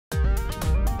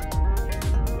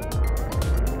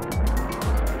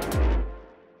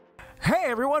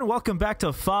everyone, welcome back to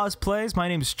Foz Plays. My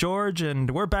name is George, and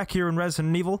we're back here in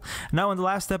Resident Evil. Now, in the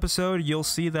last episode, you'll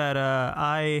see that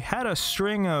I had a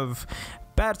string of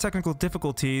bad technical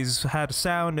difficulties, had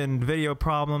sound and video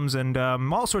problems, and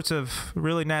all sorts of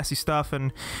really nasty stuff.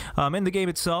 And in the game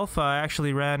itself, I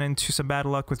actually ran into some bad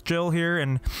luck with Jill here,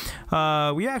 and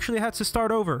we actually had to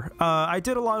start over. I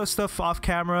did a lot of stuff off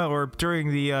camera or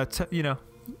during the,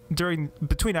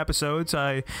 between episodes.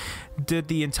 I did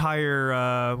the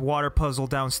entire water puzzle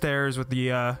downstairs with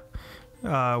the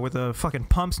fucking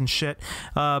pumps and shit.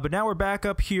 But now we're back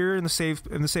up here in the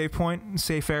save point,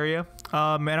 safe area.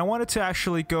 And I wanted to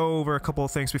actually go over a couple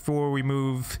of things before we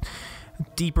move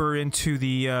deeper into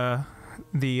the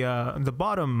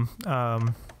bottom,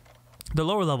 the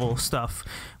lower level stuff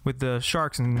with the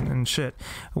sharks and shit.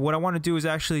 What I want to do is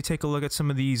actually take a look at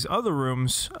some of these other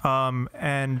rooms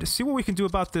and see what we can do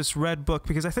about this red book,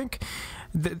 because I think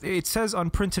it says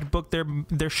unprinted book.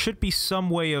 There should be some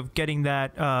way of getting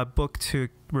that book to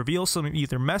reveal some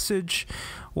either message,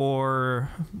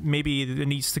 or maybe it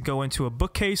needs to go into a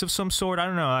bookcase of some sort. I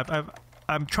don't know.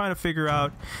 I'm trying to figure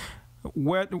out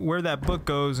where that book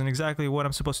goes and exactly what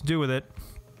I'm supposed to do with it,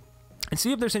 and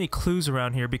see if there's any clues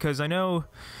around here, because I know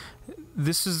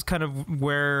this is kind of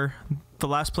where the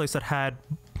last place that had,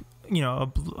 you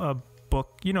know, a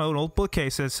book, you know, an old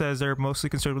bookcase that says they're mostly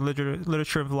concerned with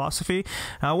literature and philosophy.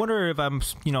 And I wonder if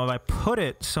if I put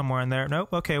it somewhere in there. Nope.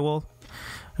 Okay, well,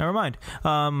 never mind.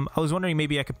 I was wondering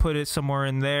maybe I could put it somewhere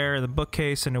in there, in the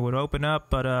bookcase, and it would open up,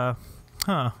 but,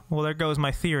 well, there goes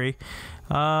my theory.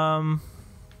 Alright,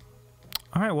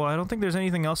 well, I don't think there's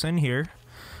anything else in here.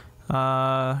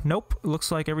 Nope.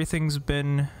 Looks like everything's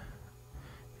been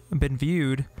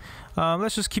viewed.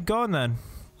 Let's just keep going then.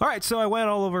 Alright, so I went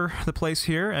all over the place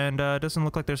here, and it doesn't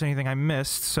look like there's anything I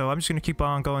missed, so I'm just gonna keep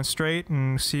on going straight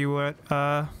and see what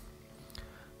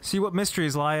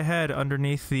mysteries lie ahead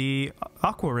underneath the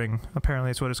aqua ring. Apparently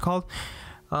that's what it's called.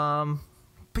 But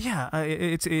yeah,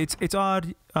 it's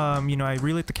odd. You know, I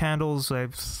relit the candles, I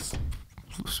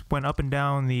went up and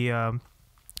down the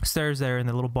stairs there in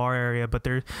the little bar area, but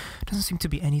there doesn't seem to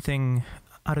be anything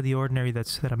out of the ordinary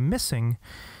that I'm missing.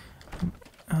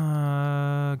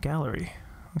 Gallery.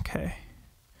 Okay.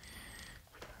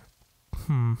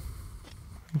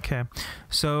 Okay.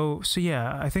 So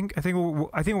yeah, I think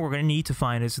what we're gonna need to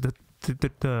find is the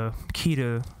key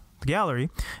to the gallery,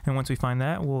 and once we find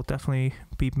that, we'll definitely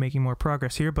be making more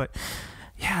progress here. But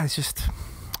yeah, it's just,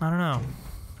 I don't know.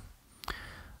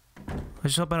 I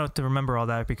just hope I don't have to remember all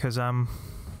that, because I'm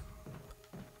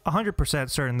 100%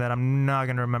 certain that I'm not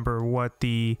gonna remember what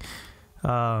the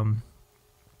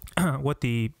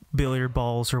billiard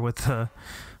balls or what the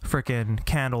frickin'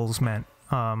 candles meant.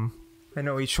 I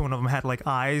know each one of them had like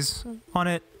eyes on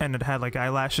it, and it had like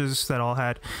eyelashes that all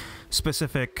had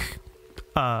specific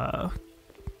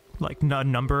like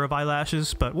number of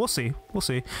eyelashes, but we'll see.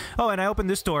 Oh, and I opened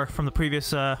this door from the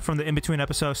previous from the in-between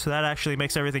episodes, so that actually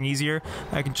makes everything easier.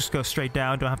 I can just go straight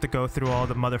down, don't have to go through all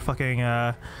the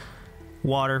motherfucking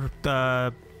water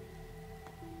the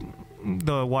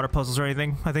water puzzles or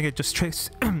anything. I think it just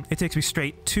takes me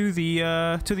straight to the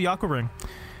aqua ring,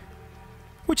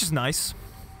 which is nice.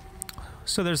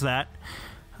 So there's that.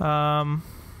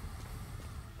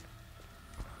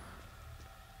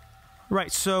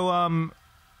 Right, so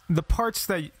the parts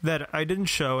that I didn't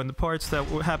show, and the parts that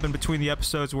happened between the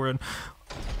episodes where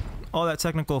all that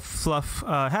technical fluff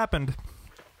happened,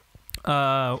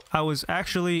 I was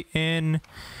actually in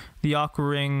the aqua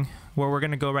ring where we're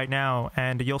gonna go right now,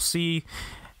 and you'll see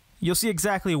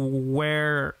exactly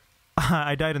where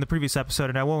I died in the previous episode,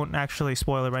 and I won't actually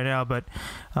spoil it right now, but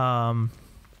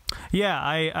yeah,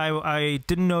 I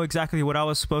didn't know exactly what I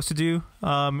was supposed to do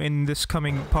in this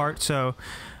coming part, so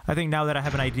I think now that I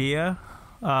have an idea,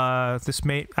 this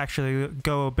may actually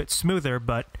go a bit smoother.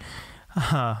 But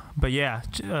yeah,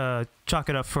 chalk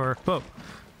it up for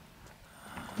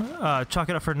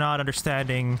not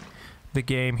understanding the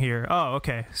game here. Oh,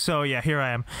 okay. So yeah, here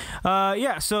I am.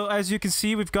 Yeah, so as you can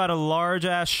see, we've got a large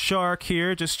ass shark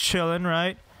here just chilling,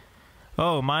 right?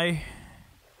 Oh my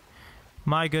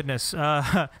goodness.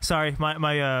 Sorry,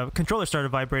 my controller started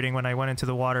vibrating when I went into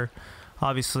the water.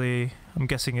 Obviously, I'm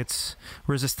guessing it's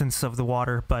resistance of the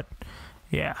water, but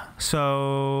yeah.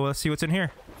 So let's see what's in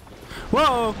here.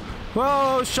 Whoa!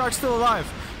 Whoa! Shark's still alive.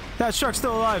 That shark's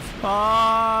still alive.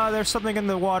 There's something in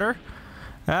the water.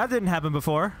 That didn't happen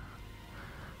before.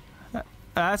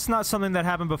 That's not something that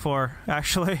happened before,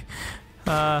 actually.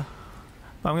 I'm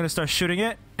gonna start shooting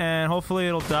it, and hopefully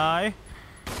it'll die.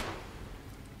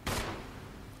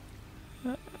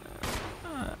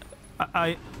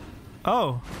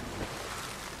 Oh.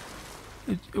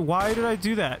 Why did I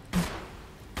do that?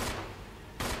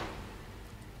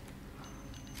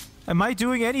 Am I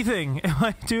doing anything? Am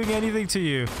I doing anything to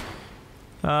you?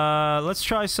 Let's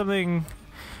try something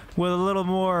with a little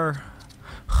more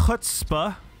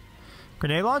chutzpah.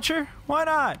 Grenade launcher? Why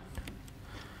not?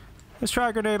 Let's try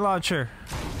a grenade launcher.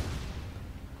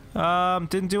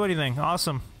 Didn't do anything.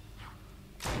 Awesome.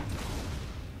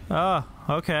 Oh,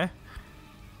 okay.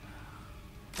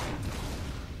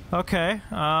 Okay,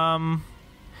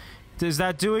 is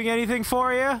that doing anything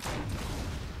for you?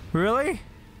 Really?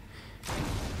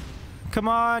 Come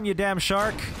on, you damn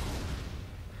shark.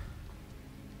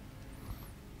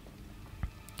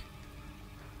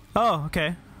 Oh,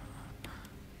 okay.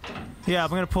 Yeah, I'm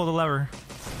gonna pull the lever.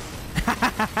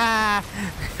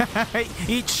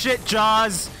 Eat shit,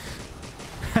 Jaws!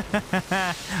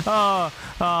 Oh,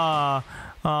 oh,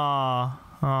 oh,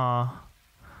 oh.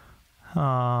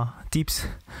 Oh, deeps.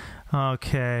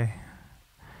 Okay.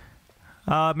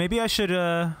 Maybe I should,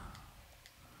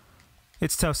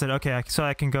 It's toasted. Okay, so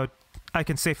I can go... I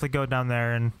can safely go down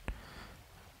there and...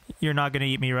 You're not gonna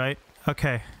eat me, right?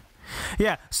 Okay.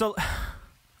 Yeah, so...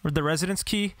 The residence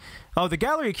key? Oh, the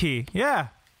gallery key! Yeah!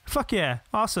 Fuck yeah.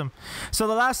 Awesome. So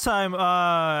the last time,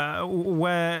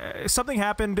 when something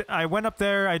happened, I went up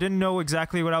there, I didn't know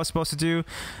exactly what I was supposed to do,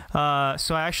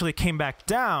 so I actually came back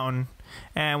down,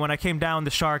 and when I came down,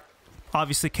 the shark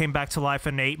obviously came back to life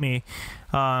and ate me,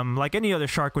 like any other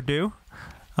shark would do.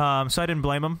 So I didn't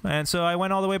blame him, and so I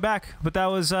went all the way back. But that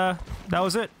was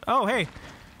it. Oh, hey.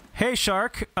 Hey,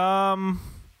 shark.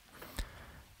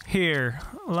 Here.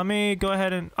 Let me go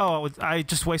ahead and... Oh, I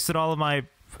just wasted all of my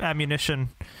ammunition.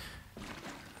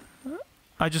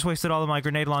 I just wasted all of my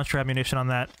grenade launcher ammunition on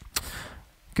that.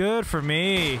 Good for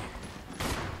me.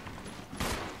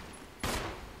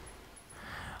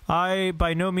 I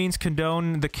by no means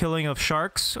condone the killing of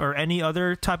sharks or any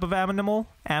other type of amnimal.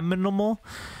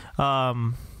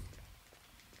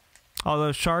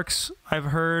 Although sharks, I've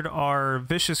heard, are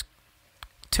vicious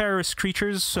terrorist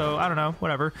creatures, so I don't know,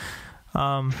 whatever.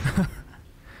 As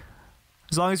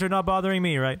long as they're not bothering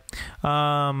me, right?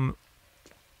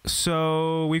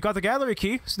 So we've got the gallery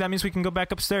key, so that means we can go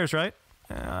back upstairs, right?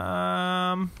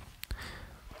 That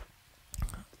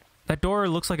door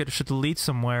looks like it should lead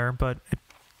somewhere, but it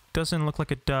doesn't look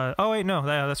like it does. Oh wait, no,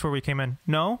 that's where we came in.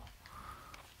 No?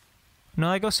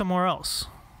 No, that goes somewhere else.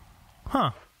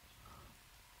 Huh.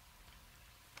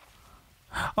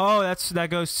 Oh, that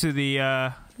goes to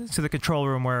the control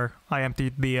room where I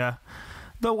emptied the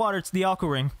water to the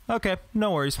alco ring. Okay,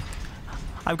 no worries.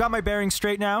 I've got my bearings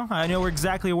straight now. I know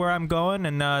exactly where I'm going,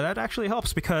 and that actually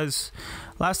helps because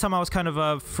last time I was kind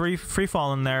of free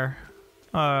falling there.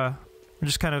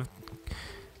 Just kind of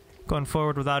going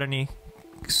forward without any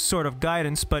sort of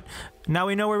guidance, but now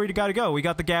we know where we gotta go. We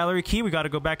got the gallery key. We gotta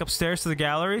go back upstairs to the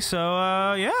gallery. So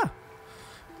yeah.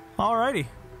 Alrighty.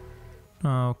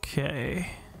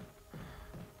 Okay.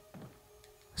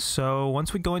 So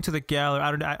once we go into the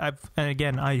gallery, and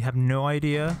again, I have no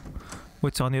idea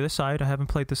what's on the other side. I haven't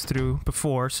played this through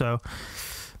before, so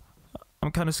I'm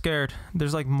kind of scared.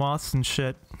 There's like moths and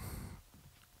shit.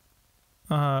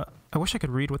 I wish I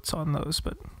could read what's on those,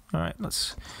 but alright,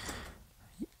 let's...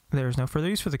 There's no further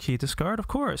use for the key. Discard, of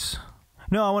course.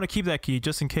 No, I want to keep that key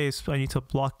just in case I need to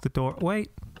lock the door. Wait.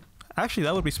 Actually,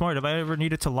 that would be smart. If I ever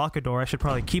needed to lock a door, I should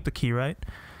probably keep the key, right?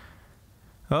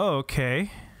 Oh,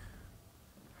 okay.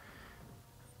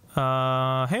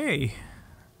 Hey.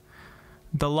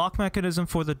 The lock mechanism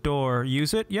for the door.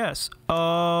 Use it? Yes.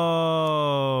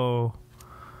 Oh.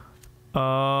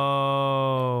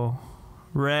 Oh.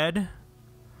 Red.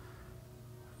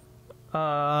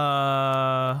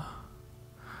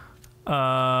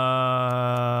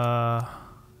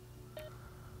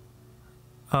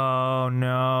 Oh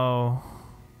no.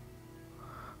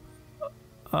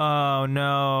 Oh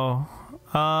no.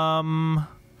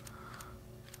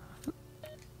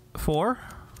 4?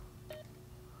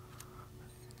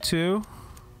 2?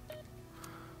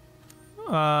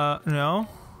 No.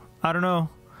 I don't know.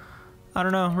 I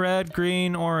don't know. Red,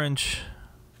 green, orange.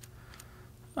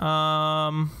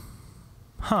 Huh.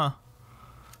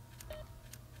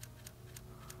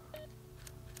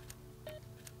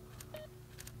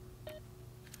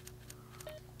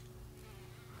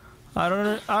 I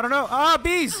don't know. Ah,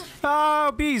 bees!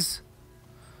 Oh, bees!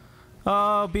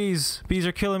 Oh, bees. Bees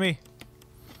are killing me.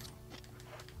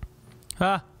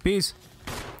 Ah, bees.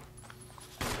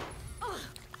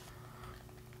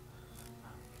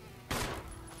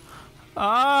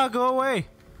 Ah, go away.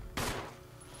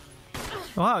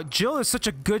 Wow, Jill is such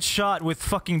a good shot with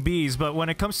fucking bees, but when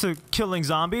it comes to killing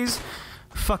zombies,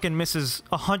 fucking misses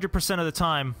 100% of the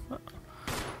time.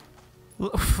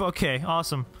 Okay,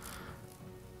 awesome.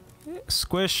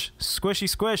 Squish, squishy,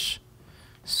 squish.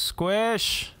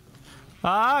 Squish.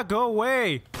 Ah, go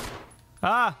away.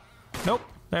 Ah, nope.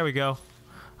 There we go.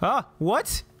 Ah,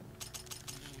 what?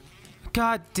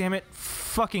 God damn it.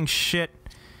 Fucking shit.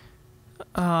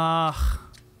 I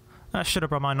should have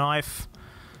brought my knife.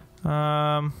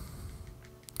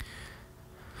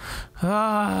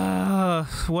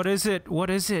 What is it? What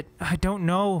is it? I don't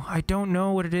know. I don't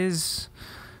know what it is.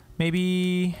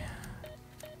 Maybe...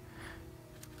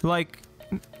 like,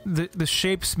 the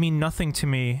shapes mean nothing to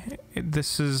me.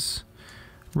 This is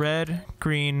red,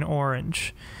 green,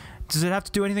 orange. Does it have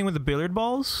to do anything with the billiard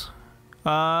balls?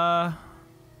 Here,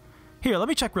 let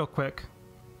me check real quick.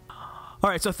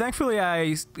 Alright, so thankfully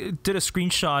I did a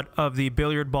screenshot of the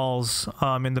billiard balls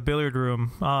in the billiard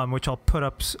room, which I'll put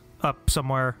up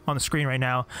somewhere on the screen right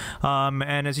now.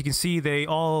 And as you can see, they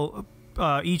all,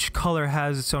 each color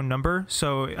has its own number.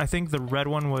 So I think the red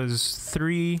one was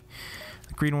 3,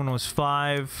 the green one was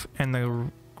 5, and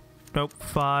the, nope,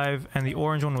 5, and the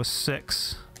orange one was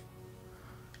 6.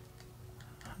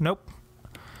 Nope.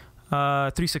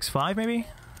 3, 6, 5 maybe?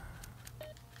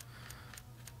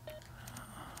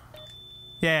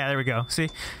 Yeah, there we go. See?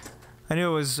 I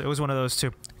knew it was one of those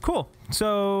two. Cool.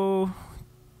 So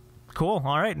cool.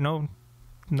 All right. No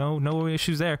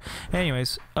issues there.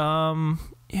 Anyways,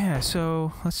 yeah,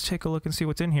 so let's take a look and see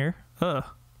what's in here.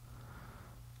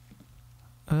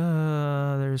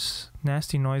 There's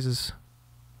nasty noises.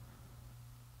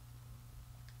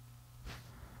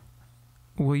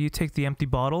 Will you take the empty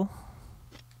bottle?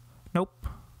 Nope.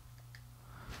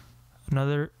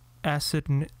 Another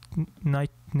acid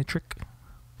nitric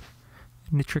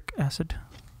acid.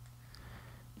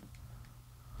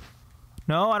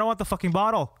 No, I don't want the fucking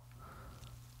bottle.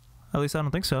 At least I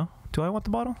don't think so. Do I want the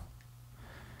bottle?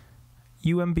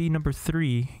 UMB number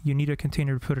 3. You need a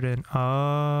container to put it in.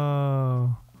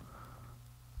 Oh.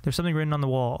 There's something written on the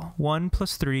wall. 1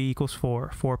 plus 3 equals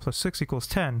 4. 4 plus 6 equals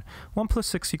 10. 1 plus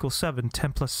 6 equals 7.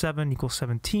 10 plus 7 equals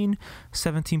 17.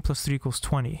 17 plus 3 equals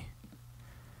 20.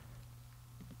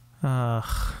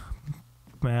 Math.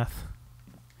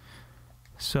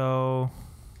 So,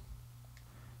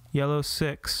 yellow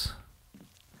 6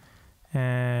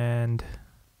 and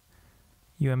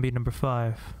UMB number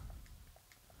 5.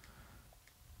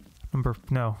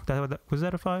 No, was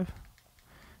that a 5?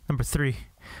 Number 3.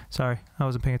 Sorry, I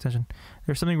wasn't paying attention.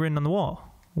 There's something written on the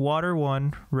wall. Water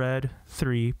 1, red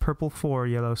 3, purple 4,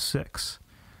 yellow 6.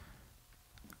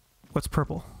 What's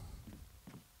purple?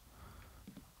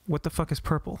 What the fuck is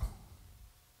purple?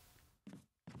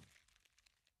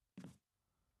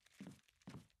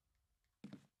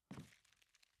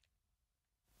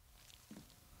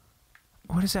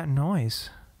 What is that noise?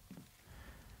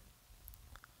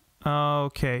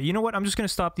 Okay, you know what? I'm just gonna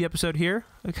stop the episode here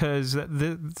because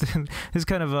this is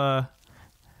kind of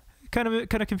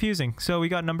confusing. So we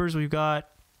got numbers. We've got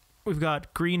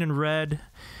green and red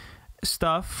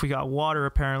stuff. We got water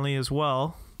apparently as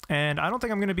well. And I don't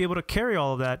think I'm going to be able to carry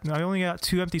all of that. I only got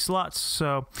 2 empty slots,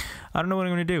 so I don't know what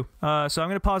I'm going to do. So I'm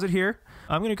going to pause it here.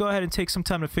 I'm going to go ahead and take some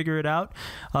time to figure it out.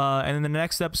 And in the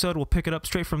next episode, we'll pick it up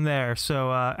straight from there. So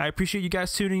I appreciate you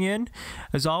guys tuning in.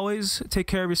 As always, take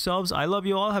care of yourselves. I love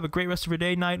you all. Have a great rest of your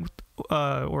day, night,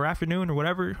 or afternoon, or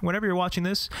whenever you're watching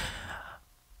this.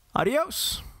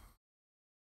 Adios.